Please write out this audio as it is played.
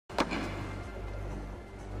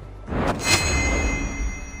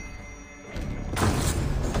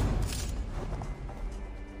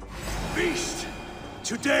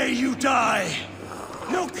Today you die!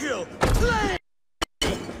 No kill! Play!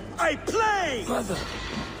 I play! Mother,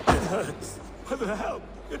 it hurts. Mother, help!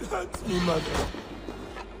 It hurts me, mother.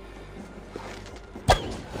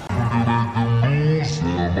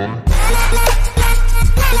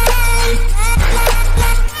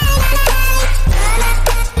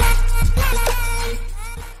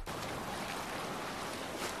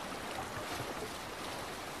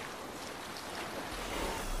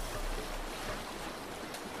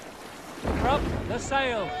 Up the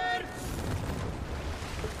sail!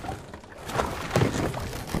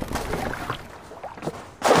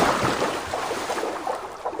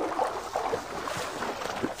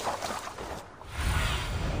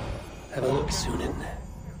 Have a look, Sunan.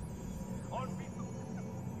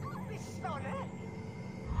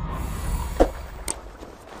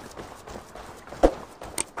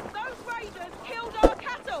 Those raiders killed our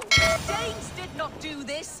cattle! Danes did not do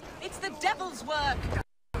this! It's the devil's work!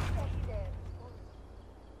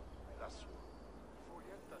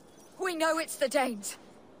 We know it's the Danes.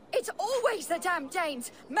 It's always the damn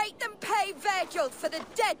Danes. Make them pay their guilt for the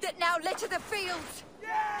dead that now litter the fields.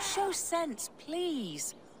 Show sense,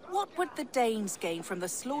 please. What would the Danes gain from the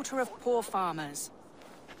slaughter of poor farmers?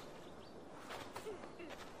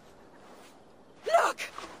 Look!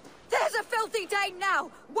 There's a filthy Dane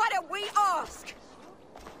now! Why don't we ask?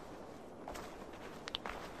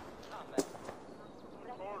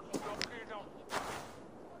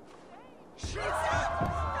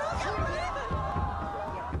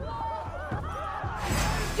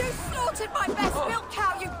 You slaughtered my best milk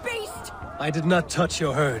cow, you beast! I did not touch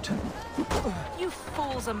your herd. You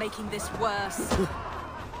fools are making this worse.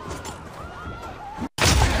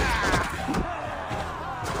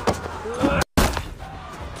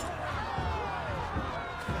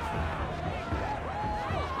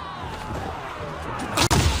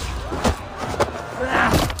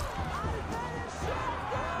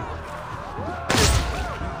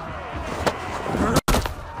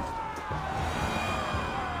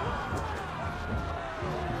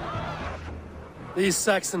 These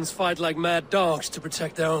Saxons fight like mad dogs to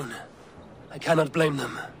protect their own. I cannot blame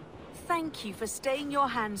them. Thank you for staying your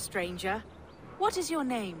hand, stranger. What is your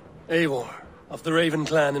name? Eivor, of the Raven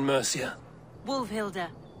clan in Mercia. Wolfhilda,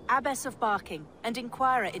 Abbess of Barking, and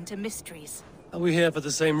Inquirer into Mysteries. Are we here for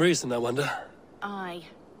the same reason, I wonder? Aye,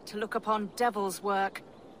 to look upon devil's work.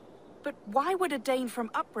 But why would a Dane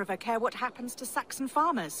from upriver care what happens to Saxon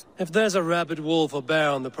farmers? If there's a rabid wolf or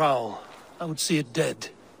bear on the prowl, I would see it dead.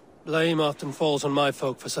 Blame often falls on my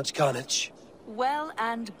folk for such carnage. Well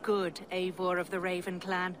and good, Eivor of the Raven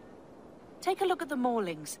clan. Take a look at the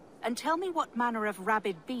maulings, and tell me what manner of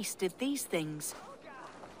rabid beast did these things.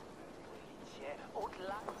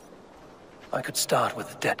 I could start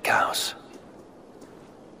with the dead cows.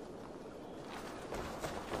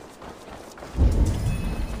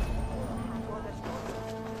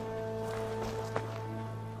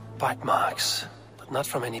 Bite marks, but not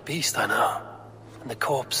from any beast I know. And the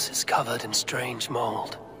corpse is covered in strange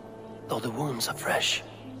mold, though the wounds are fresh.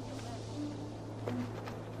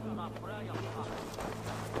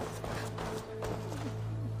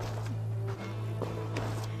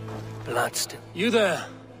 Blood still. You there?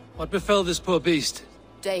 What befell this poor beast?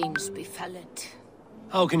 Danes befell it.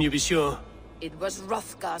 How can you be sure? It was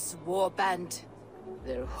Hrothgar's war band.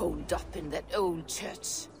 They're holed up in that old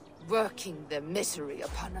church, working their misery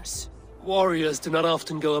upon us. Warriors do not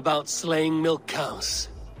often go about slaying milk cows.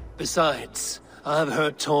 Besides, I have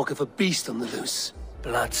heard talk of a beast on the loose.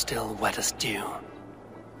 Blood still wet as dew.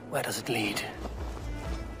 Where does it lead?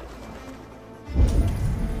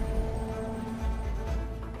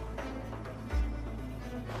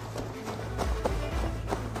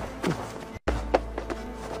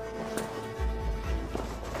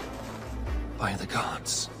 By the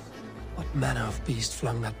gods, what manner of beast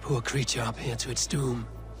flung that poor creature up here to its doom?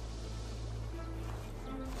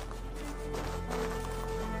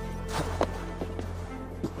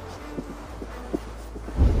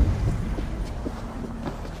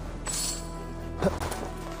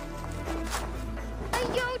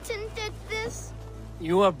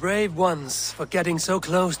 You are brave ones for getting so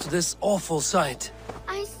close to this awful sight.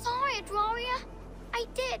 I saw it, warrior. I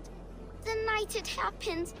did. The night it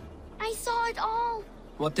happened. I saw it all.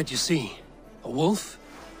 What did you see? A wolf?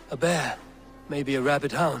 A bear? Maybe a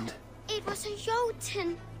rabid hound? It was a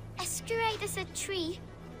Jotun, as straight as a tree.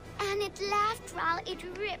 And it laughed while it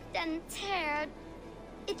ripped and teared.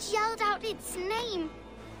 It yelled out its name.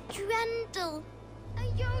 Drendel.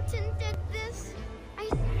 A Jotun did this.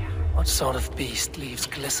 What sort of beast leaves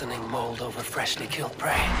glistening mold over freshly killed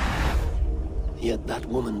prey? Yet that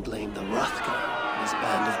woman blamed the Hrothgar and his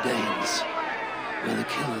band of Danes. were the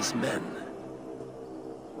killer's men.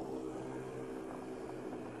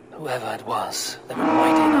 Whoever it was, they were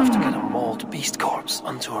mighty enough to get a mauled beast corpse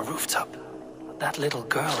onto a rooftop. But that little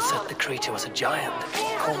girl said the creature was a giant,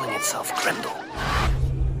 calling itself Grendel.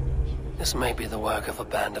 This may be the work of a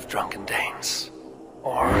band of drunken Danes.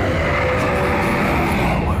 Or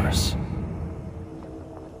worse.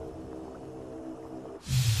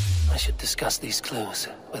 I should discuss these clues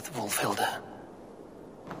with Wolfhilde.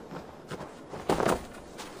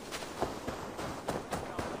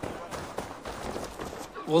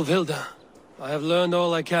 Wolfhilde, I have learned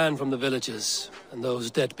all I can from the villagers and those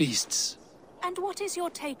dead beasts. And what is your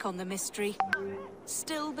take on the mystery?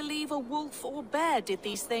 Still believe a wolf or bear did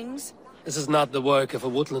these things? This is not the work of a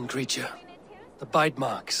woodland creature. The bite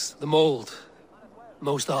marks, the mold,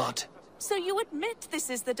 most odd. So you admit this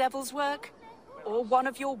is the devil's work? Or one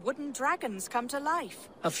of your wooden dragons come to life?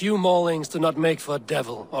 A few maulings do not make for a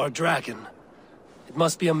devil or a dragon. It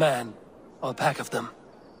must be a man, or a pack of them.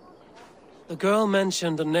 The girl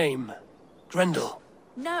mentioned a name, Grendel.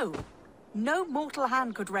 No. No mortal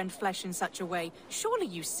hand could rend flesh in such a way. Surely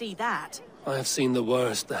you see that. I have seen the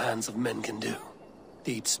worst the hands of men can do.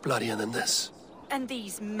 Deeds bloodier than this. And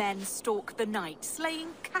these men stalk the night, slaying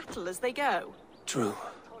cattle as they go. True.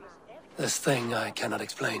 This thing I cannot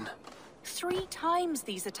explain. 3 times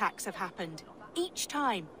these attacks have happened. Each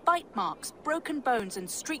time, bite marks, broken bones, and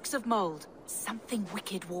streaks of mold. Something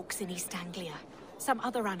wicked walks in East Anglia. Some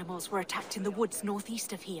other animals were attacked in the woods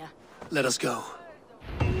northeast of here. Let us go.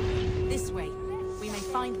 This way. We may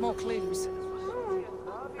find more clues.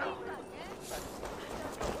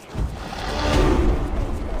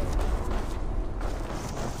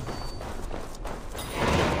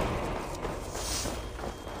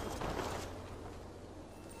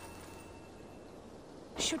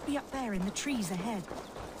 Should be up there in the trees ahead.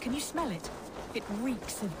 Can you smell it? It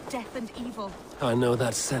reeks of death and evil. I know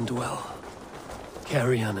that scent well.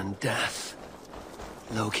 Carrion and death.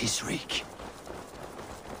 Loki's reek.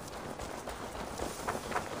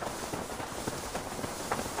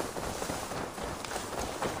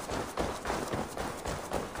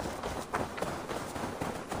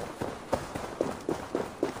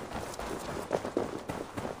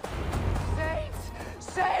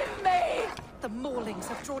 Save me! The Maulings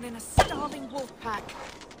have drawn in a starving wolf pack.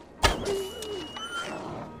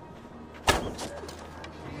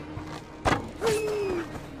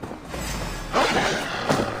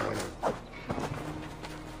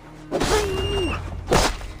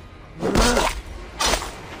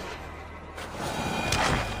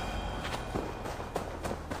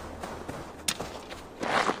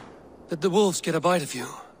 Did the wolves get a bite of you?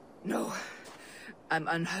 No, I'm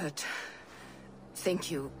unhurt.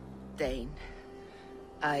 Thank you, Dane.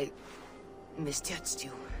 I misjudged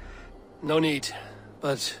you. No need.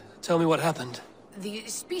 But tell me what happened.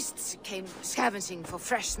 These beasts came scavenging for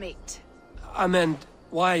fresh meat. I meant,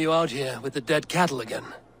 why are you out here with the dead cattle again?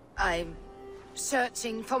 I'm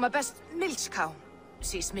searching for my best milch cow.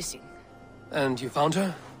 She's missing. And you found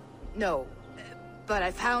her? No, but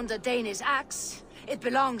I found a Danish axe. It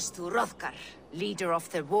belongs to Hrothgar, leader of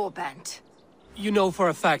the war band. You know for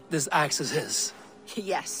a fact this axe is his.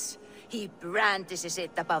 Yes, he brandishes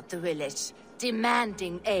it about the village,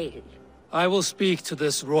 demanding ale. I will speak to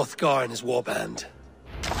this Hrothgar and his warband.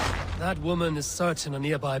 That woman is certain a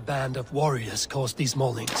nearby band of warriors caused these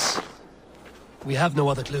maulings. We have no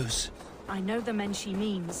other clues. I know the men she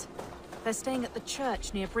means. They're staying at the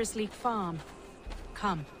church near Brisley Farm.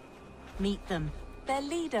 Come, meet them. Their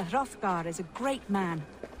leader, Hrothgar, is a great man.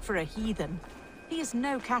 For a heathen. He is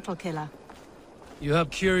no cattle killer. You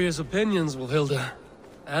have curious opinions, Wolfhilde.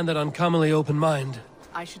 And an uncommonly open mind.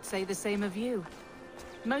 I should say the same of you.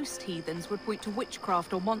 Most heathens would point to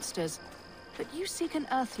witchcraft or monsters, but you seek an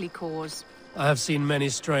earthly cause. I have seen many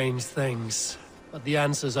strange things, but the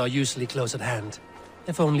answers are usually close at hand,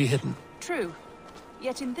 if only hidden. True.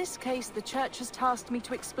 Yet in this case, the Church has tasked me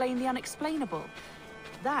to explain the unexplainable.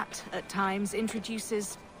 That, at times,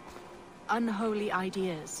 introduces unholy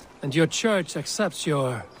ideas. And your church accepts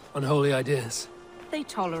your unholy ideas? They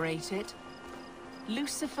tolerate it.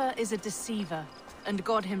 Lucifer is a deceiver, and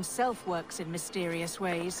God himself works in mysterious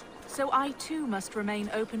ways. So I too must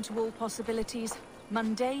remain open to all possibilities,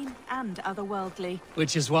 mundane and otherworldly.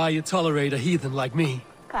 Which is why you tolerate a heathen like me.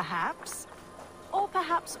 Perhaps. Or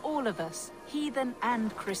perhaps all of us, heathen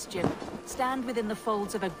and Christian, stand within the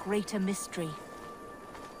folds of a greater mystery.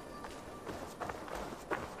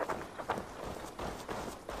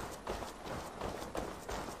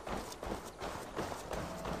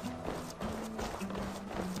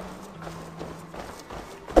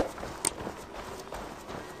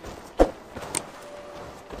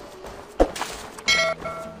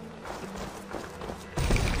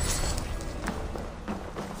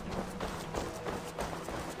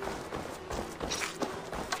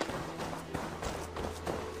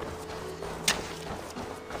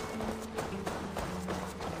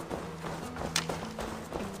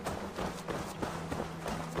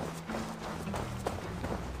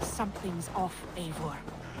 Something's off, Eivor.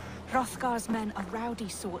 Hrothgar's men are rowdy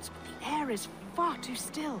sorts, but the air is far too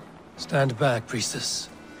still. Stand back, priestess.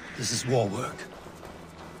 This is war work.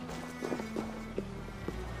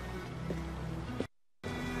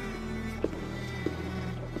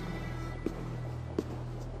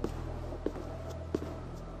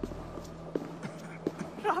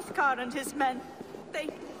 Hrothgar and his men,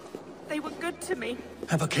 they were good to me.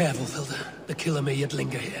 Have a careful, Filda. The killer may yet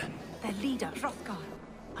linger here. Their leader, Hrothgar.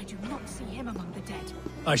 I do not see him among the dead.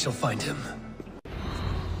 I shall find him.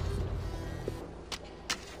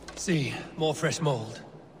 See, more fresh mold.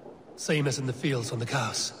 Same as in the fields on the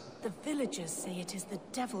cows. The villagers say it is the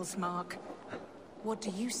Devil's Mark. What do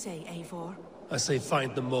you say, Eivor? I say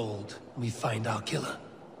find the mold, and we find our killer.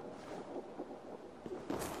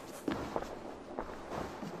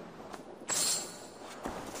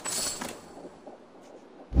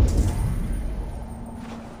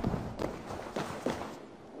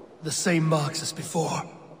 The same marks as before.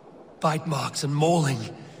 Bite marks and mauling.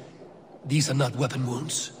 These are not weapon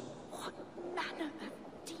wounds. What manner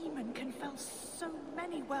of demon can fell so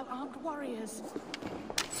many well-armed warriors?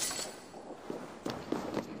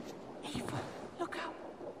 Eivor, look out!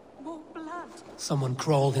 More blood! Someone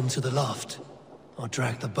crawled into the loft, or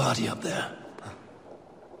dragged the body up there.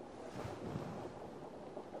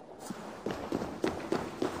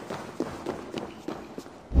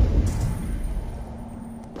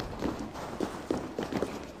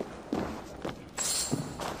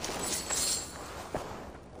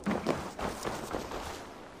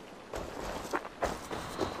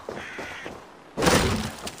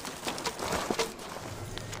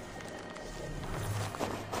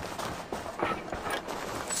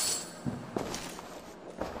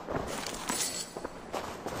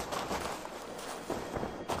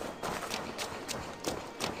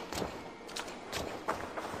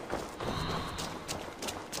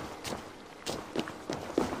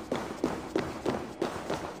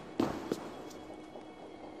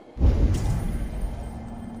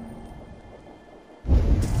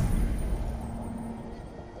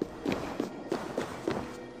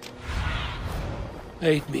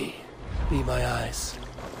 Aid me. Be my eyes.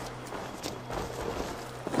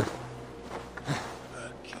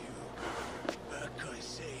 Back you. Back, I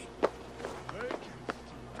say.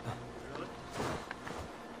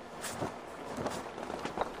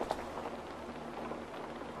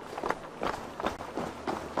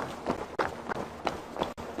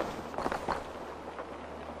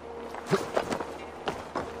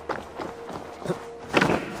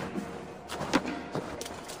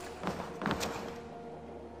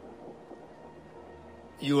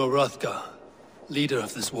 You are Hrothgar, leader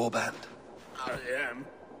of this warband. I am.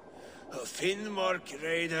 A Finnmark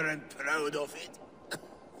raider and proud of it.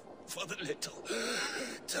 For the little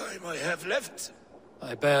time I have left.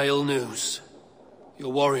 I bear ill news.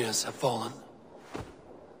 Your warriors have fallen.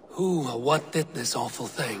 Who or what did this awful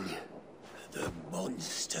thing? The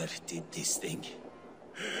monster did this thing.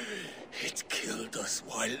 It killed us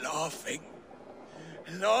while laughing.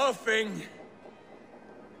 Laughing!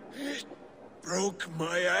 It broke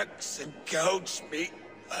my axe and gouged me.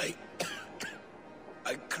 I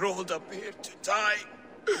crawled up here to die.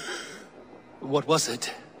 What was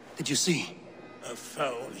it? Did you see? A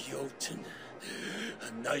foul Jotun.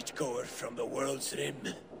 A night-goer from the world's rim.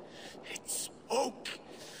 It spoke.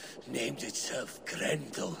 Named itself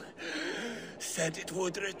Grendel. Said it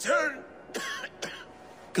would return.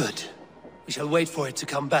 Good. We shall wait for it to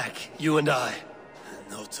come back, you and I.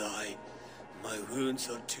 Not I. My wounds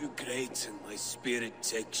are too great and my spirit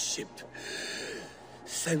takes ship.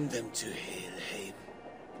 Send them to Helheim.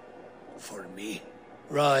 For me.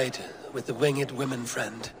 Ride with the winged women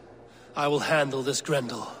friend. I will handle this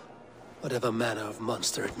Grendel, whatever manner of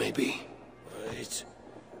monster it may be. Wait.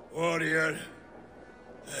 Warrior.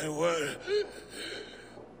 There were...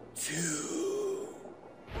 two.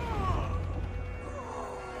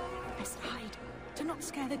 Let's hide. Do not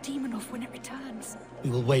scare the demon off when it returns. We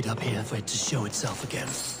will wait up here for it to show itself again.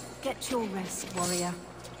 Get your rest, warrior.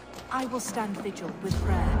 I will stand vigil with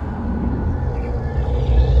prayer.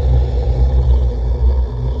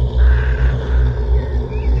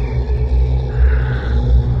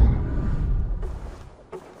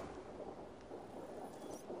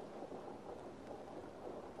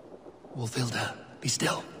 Wolfilda, be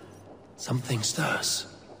still. Something stirs.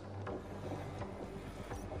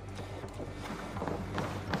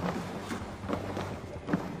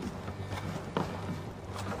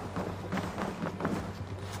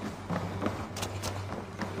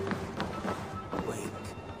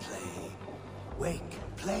 Wake,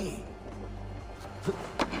 play.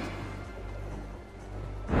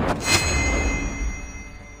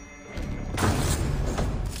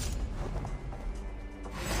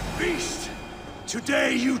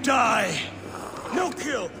 Today you die! No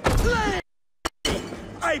kill! Play!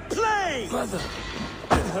 I play! Mother,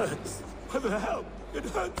 it hurts. Mother, help. It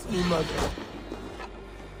hurts me, Mother.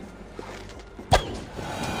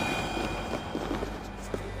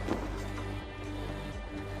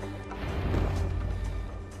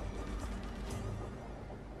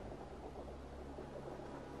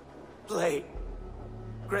 Play.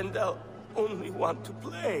 Grendel only want to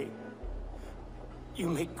play. You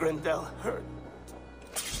make Grendel hurt.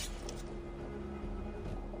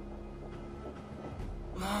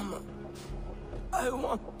 Mama, I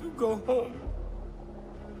want to go home.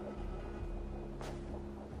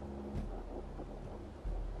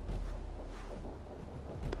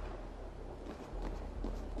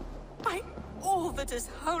 By all that is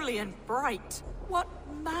holy and bright, what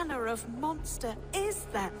manner of monster is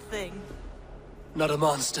that thing? Not a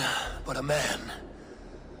monster, but a man.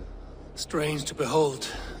 Strange to behold,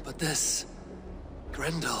 but this...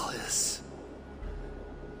 Grendel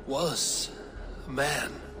was a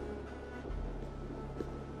man.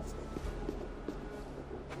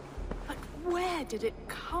 But where did it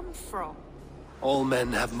come from? All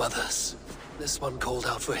men have mothers. This one called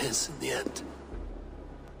out for his in the end.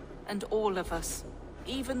 And all of us,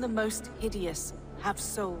 even the most hideous, have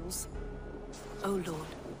souls. O Lord,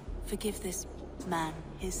 forgive this man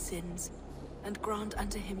his sins, and grant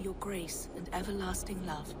unto him your grace and everlasting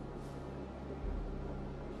love.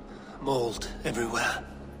 Mold everywhere.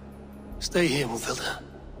 Stay here, Mufilda.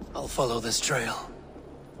 I'll follow this trail.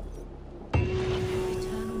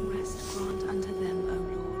 Eternal rest grant unto them, O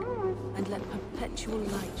Lord, and let perpetual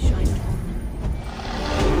light shine upon them.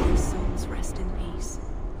 May their souls rest in peace.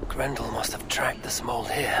 Grendel must have tracked this mold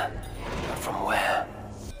here, but from where?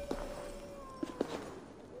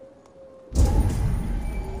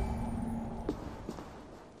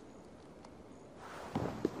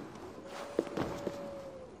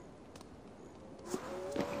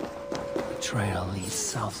 The trail leads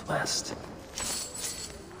southwest.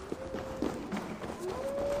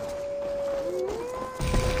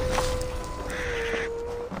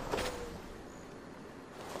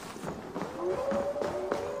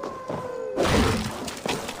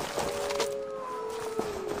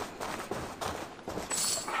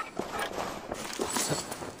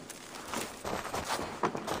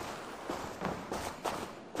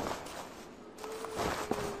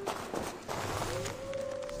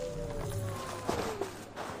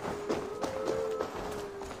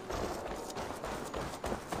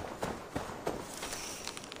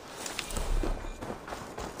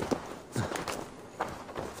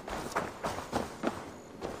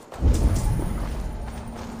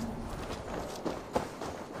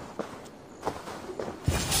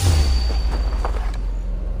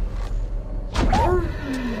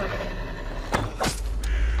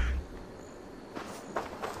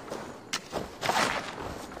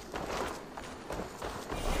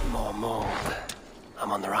 More mold.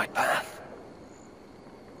 I'm on the right path.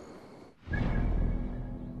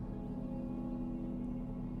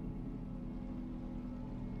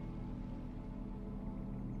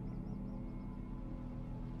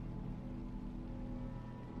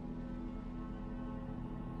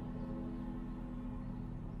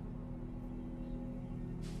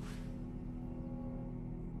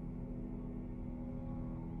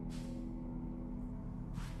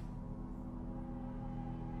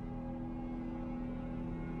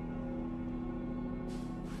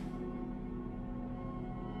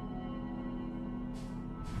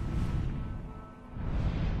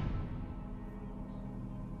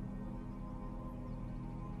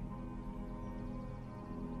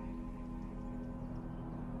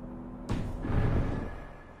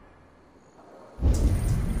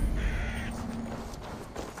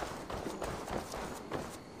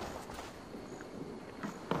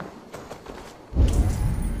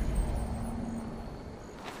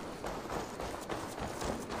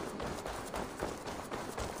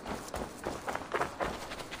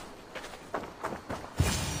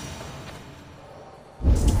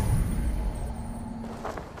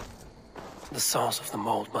 The source of the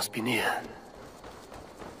mold must be near.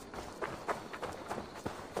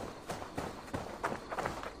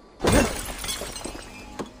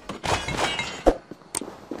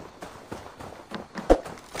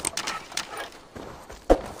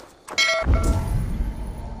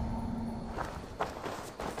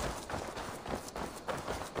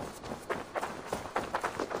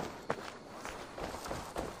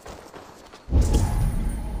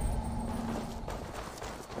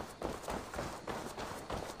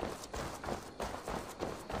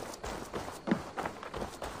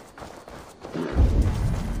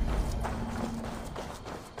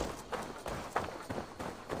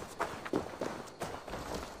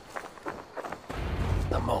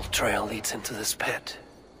 wolf trail leads into this pit.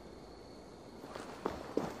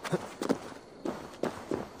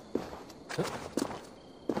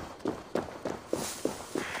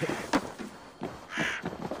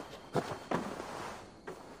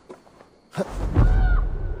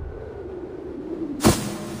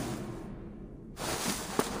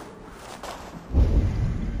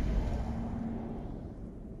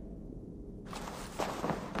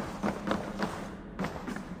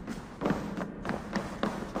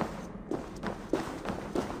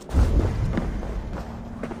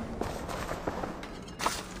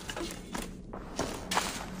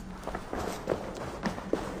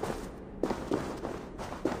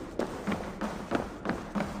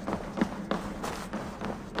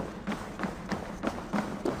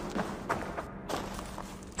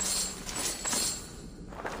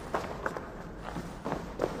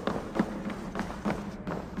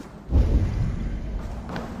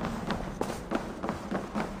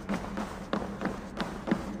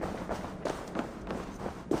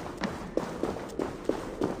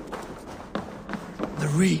 The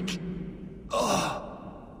reek. Oh.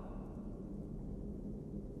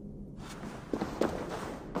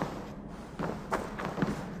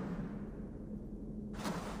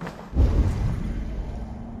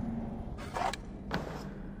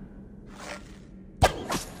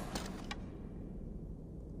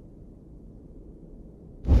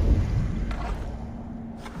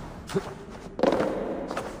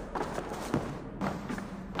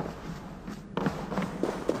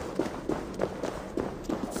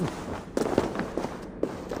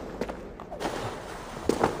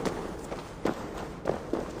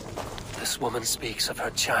 This woman speaks of her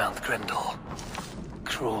child, Grendel.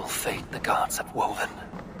 Cruel fate the gods have woven.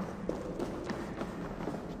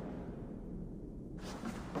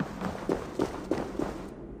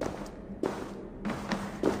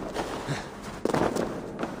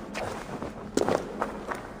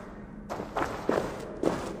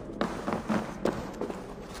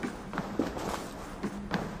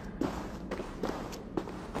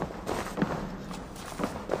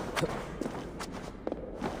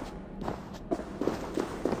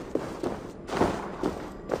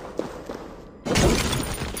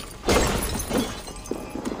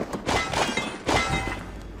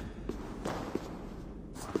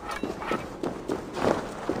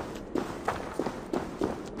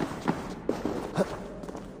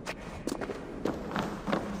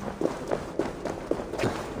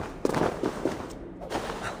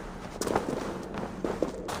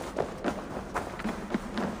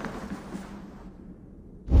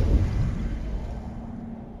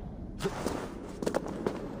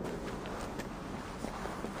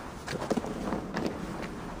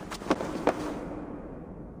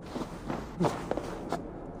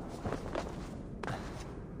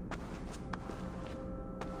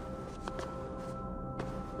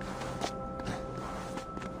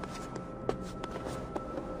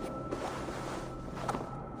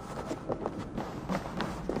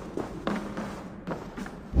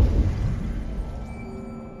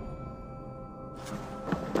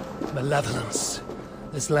 Malevolence.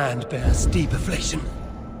 This land bears deep affliction.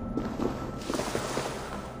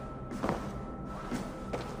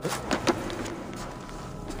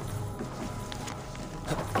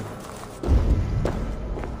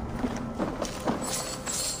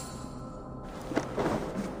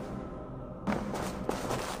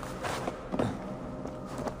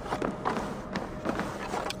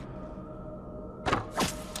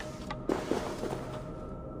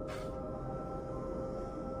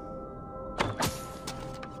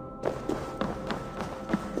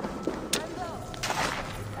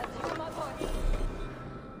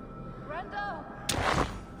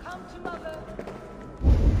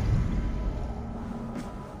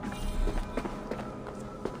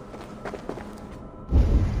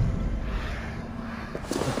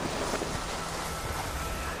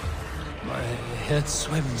 My head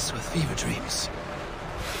swims with fever dreams.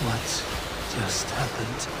 What just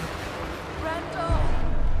happened? Grendel!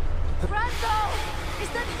 Grendel! Is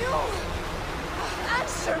that you?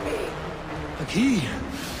 Answer me! A key!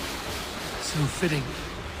 So fitting.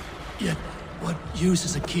 Yet, what use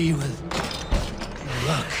is a key with no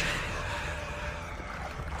luck?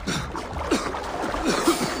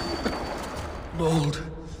 Mold.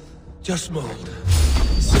 Just mold.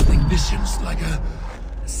 Soothing visions like a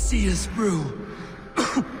seer's brew.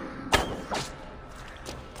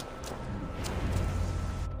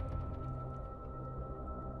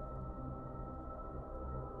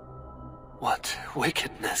 What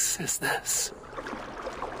wickedness is this?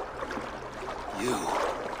 You.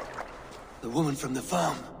 The woman from the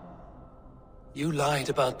farm. You lied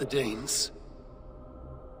about the Danes.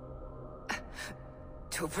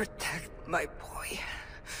 to protect my boy.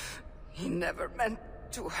 He never meant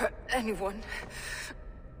to hurt anyone.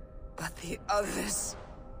 But the others,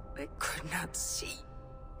 they could not see.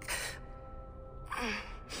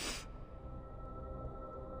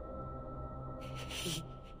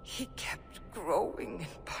 He kept growing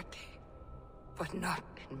in body, but not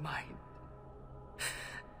in mind.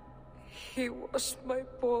 He was my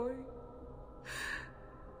boy.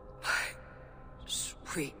 My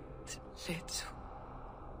sweet little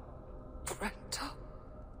Grendel.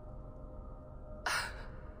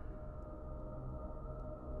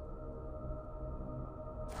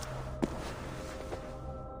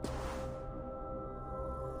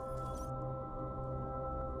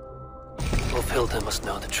 Wolfhilda must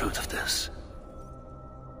know the truth of this.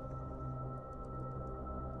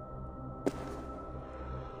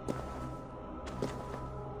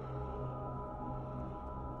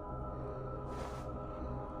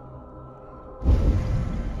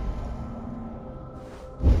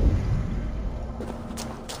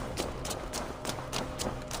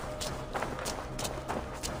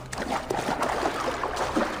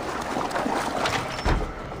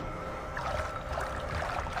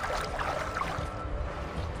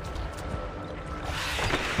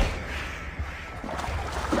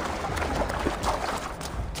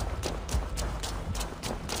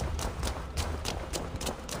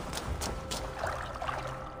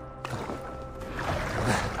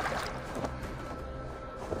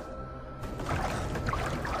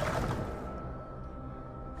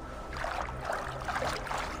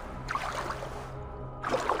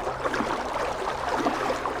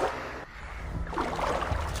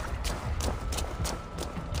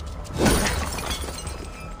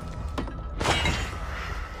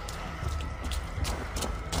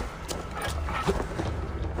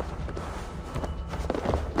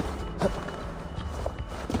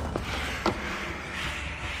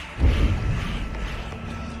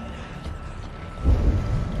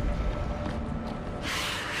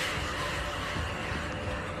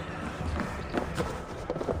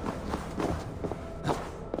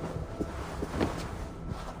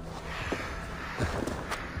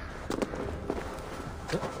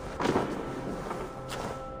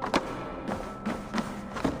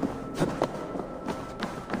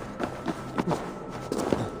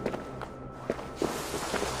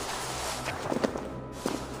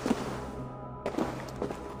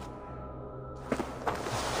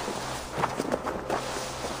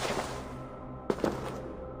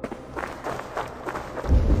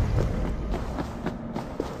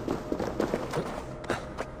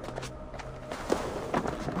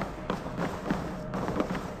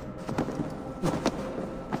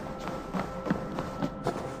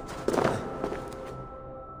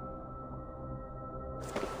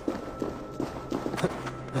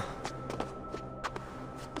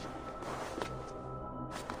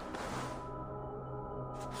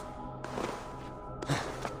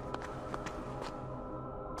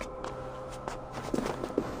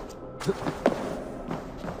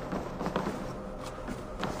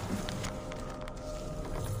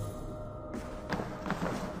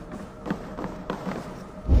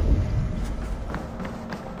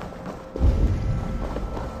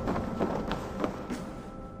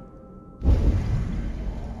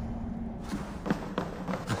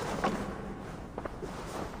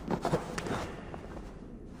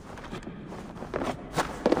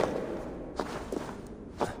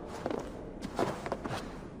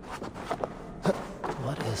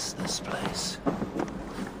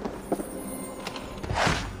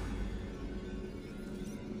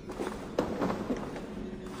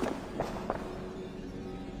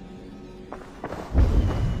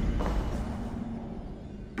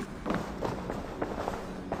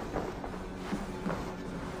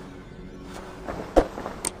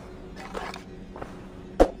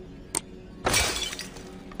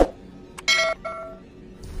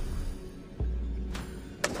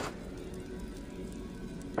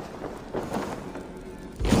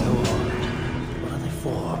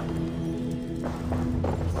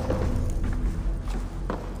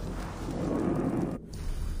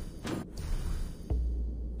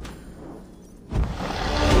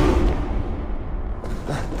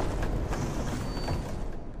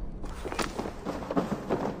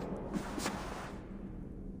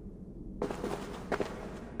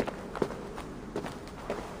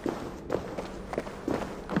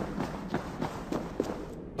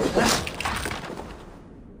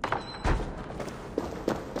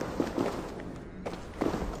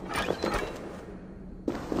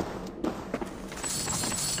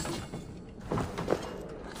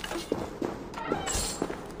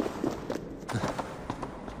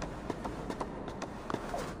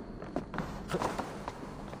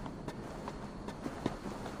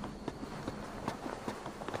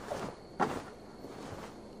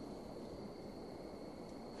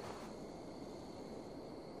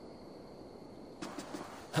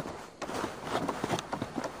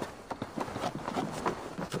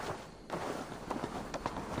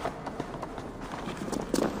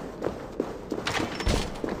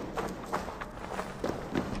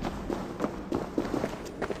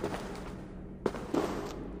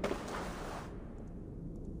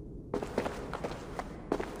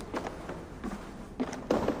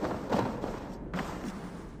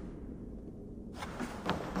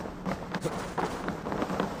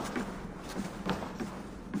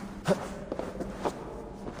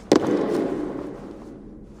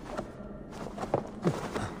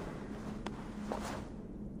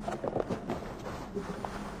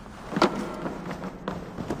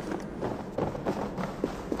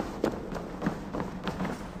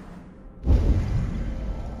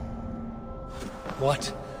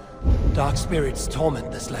 What dark spirits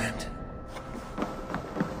torment this land?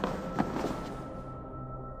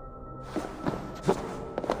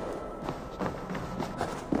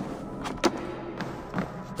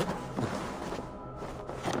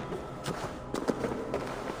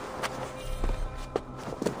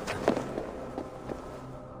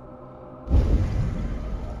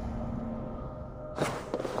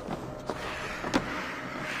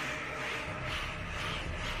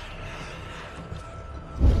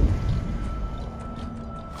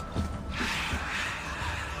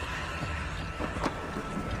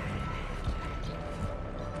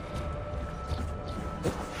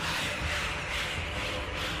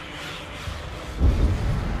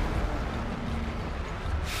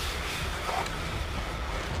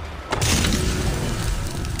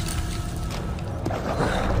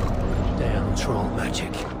 Troll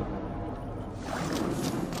magic.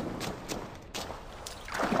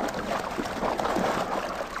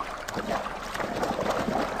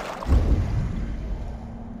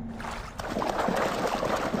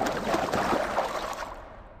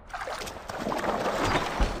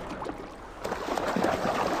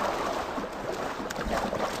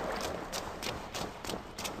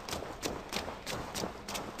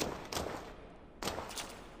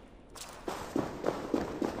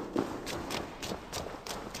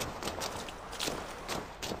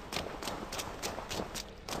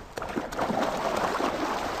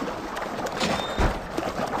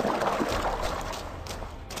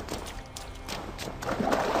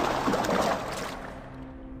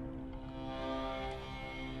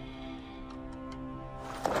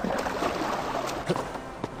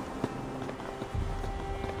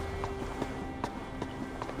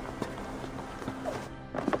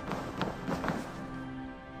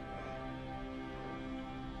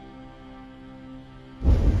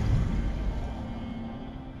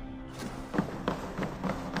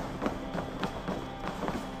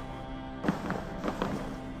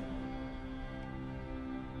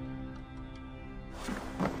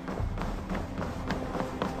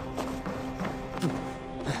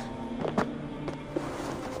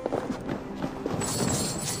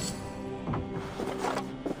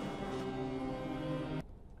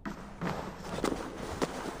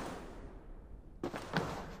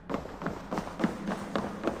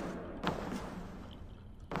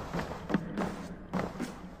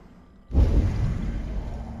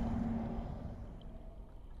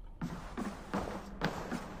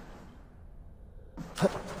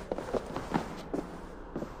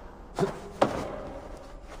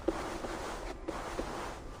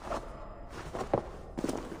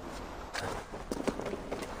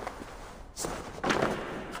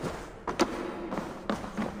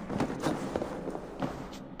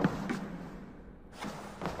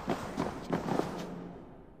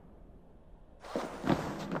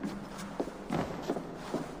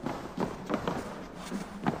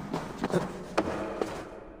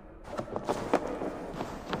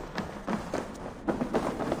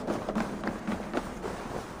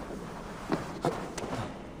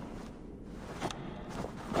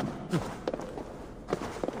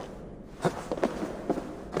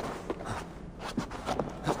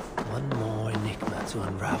 To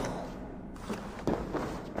unravel.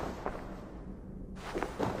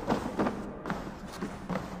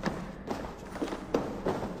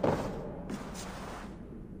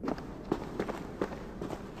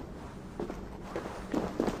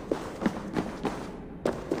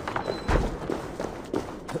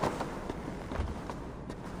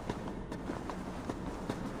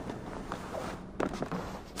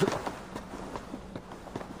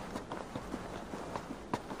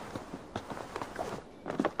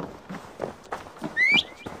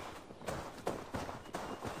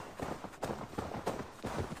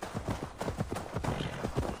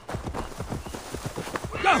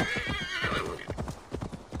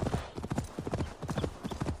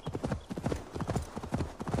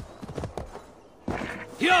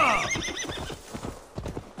 Yeah!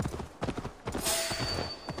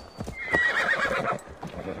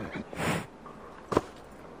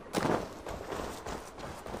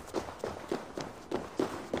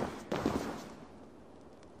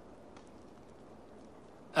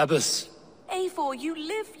 Abbess, Eivor, you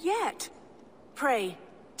live yet. Pray,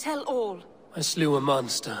 tell all. I slew a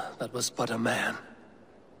monster that was but a man.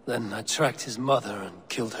 Then I tracked his mother and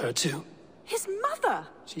killed her too. His mother?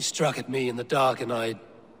 She struck at me in the dark and I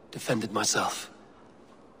defended myself.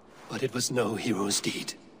 But it was no hero's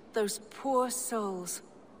deed. Those poor souls.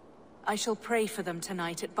 I shall pray for them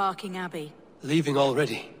tonight at Barking Abbey. Leaving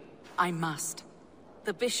already? I must.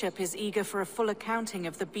 The bishop is eager for a full accounting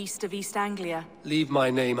of the Beast of East Anglia. Leave my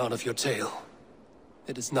name out of your tale.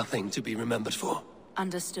 It is nothing to be remembered for.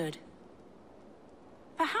 Understood.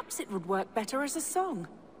 Perhaps it would work better as a song.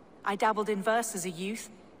 I dabbled in verse as a youth.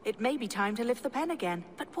 It may be time to lift the pen again.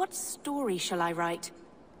 But what story shall I write?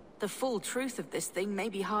 The full truth of this thing may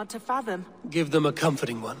be hard to fathom. Give them a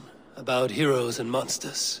comforting one, about heroes and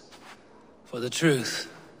monsters. For the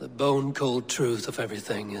truth, the bone-cold truth of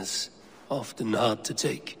everything is often hard to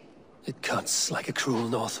take. It cuts like a cruel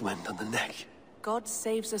north wind on the neck. God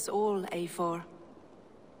saves us all, Afor.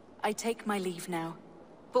 I take my leave now,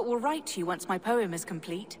 but will write to you once my poem is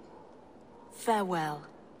complete. Farewell.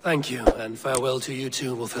 Thank you, and farewell to you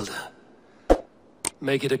too, Wolfhilda.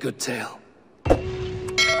 Make it a good tale.